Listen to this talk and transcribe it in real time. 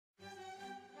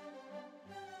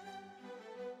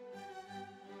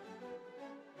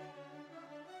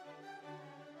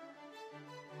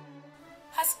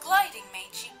Has gliding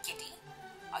made you giddy?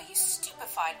 Are you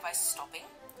stupefied by stopping?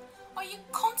 Are you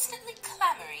constantly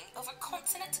clamoring over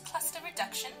consonant cluster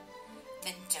reduction?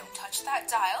 Then don't touch that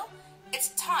dial. It's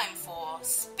time for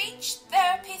Speech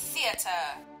Therapy Theatre.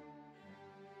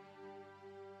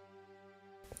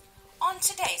 On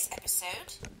today's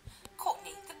episode,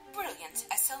 Courtney, the brilliant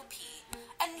SLP,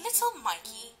 and little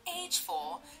Mikey, age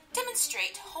 4,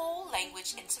 demonstrate whole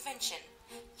language intervention.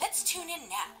 Let's tune in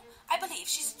now. I believe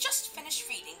she's just finished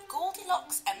reading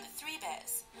Goldilocks and the Three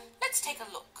Bears. Let's take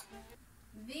a look.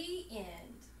 The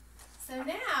end. So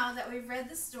now that we've read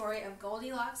the story of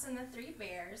Goldilocks and the Three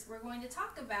Bears, we're going to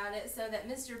talk about it so that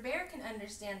Mr. Bear can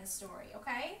understand the story,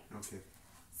 okay? Okay.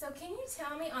 So can you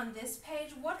tell me on this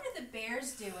page, what are the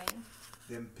bears doing?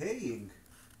 Them paying.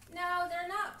 No, they're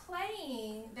not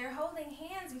playing. They're holding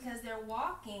hands because they're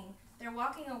walking. They're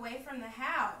walking away from the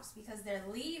house because they're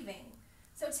leaving.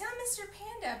 So tell Mr.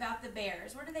 Panda about the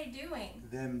bears. What are they doing?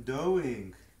 Them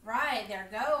doing. Right, they're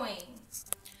going.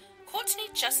 Courtney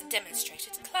just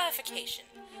demonstrated clarification.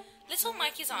 Little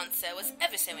Mikey's answer was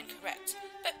ever so incorrect,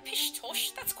 but pish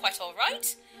tosh, that's quite all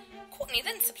right. Courtney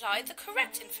then supplied the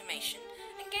correct information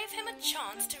and gave him a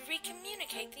chance to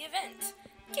re-communicate the event.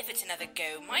 Give it another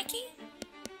go, Mikey.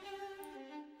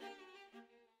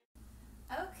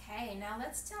 Okay, now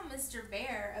let's tell Mr.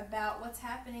 Bear about what's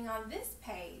happening on this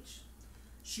page.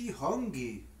 She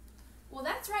hungry. Well,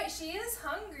 that's right, she is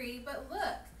hungry, but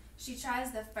look, she tries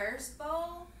the first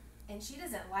bowl, and she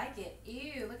doesn't like it.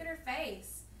 Ew, look at her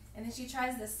face. And then she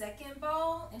tries the second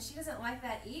bowl, and she doesn't like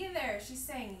that either. She's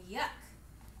saying yuck.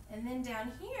 And then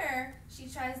down here, she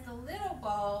tries the little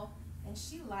bowl, and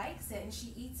she likes it, and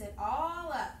she eats it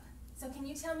all up. So can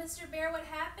you tell Mr. Bear what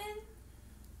happened?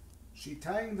 She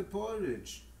tying the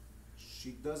porridge.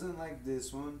 She doesn't like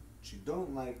this one. She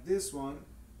don't like this one.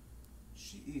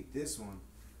 She eat this one.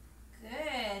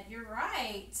 Good, you're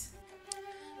right.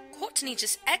 Courtney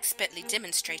just expertly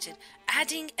demonstrated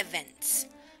adding events.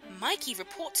 Mikey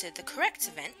reported the correct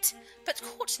event, but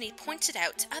Courtney pointed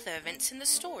out other events in the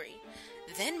story.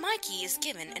 Then Mikey is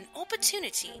given an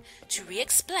opportunity to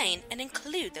re-explain and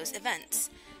include those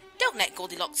events. Don't let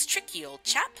Goldilocks trick you, old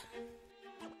chap.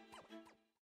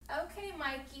 Okay,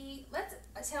 Mikey, let's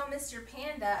tell Mr.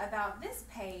 Panda about this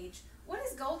page. What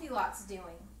is Goldilocks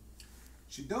doing?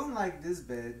 She don't like this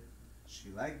bed. She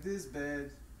like this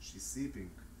bed. She's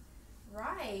sleeping.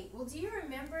 Right. Well, do you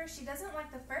remember she doesn't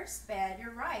like the first bed?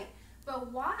 You're right.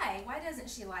 But why? Why doesn't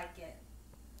she like it?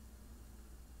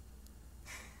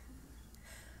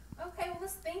 Okay, well,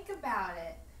 let's think about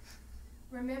it.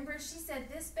 Remember, she said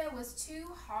this bed was too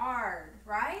hard,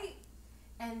 right?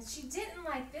 And she didn't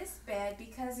like this bed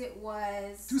because it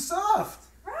was... too soft.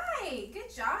 Right.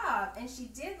 Good job. And she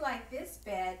did like this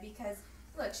bed because,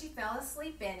 look, she fell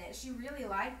asleep in it. She really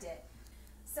liked it.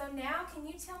 So now, can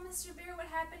you tell Mr. Bear what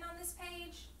happened on this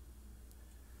page?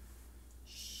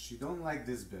 She don't like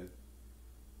this bed.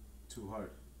 Too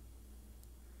hard.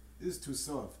 This is too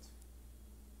soft.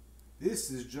 This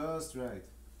is just right.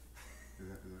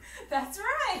 That's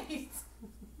right.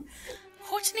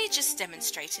 Courtney just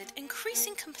demonstrated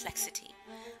increasing complexity.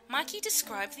 Mikey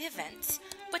described the events,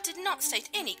 but did not state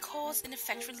any cause and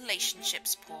effect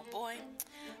relationships, poor boy.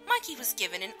 Mikey was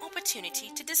given an opportunity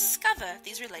to discover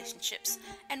these relationships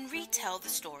and retell the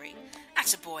story.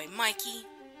 Attaboy, Mikey.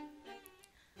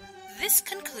 This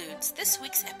concludes this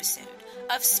week's episode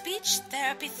of Speech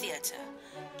Therapy Theatre.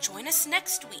 Join us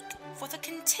next week for the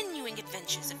continuing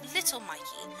adventures of little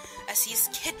Mikey as he is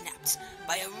kidnapped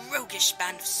by a roguish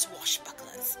band of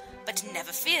swashbucklers. But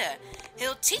never fear,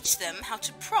 he'll teach them how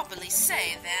to properly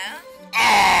say their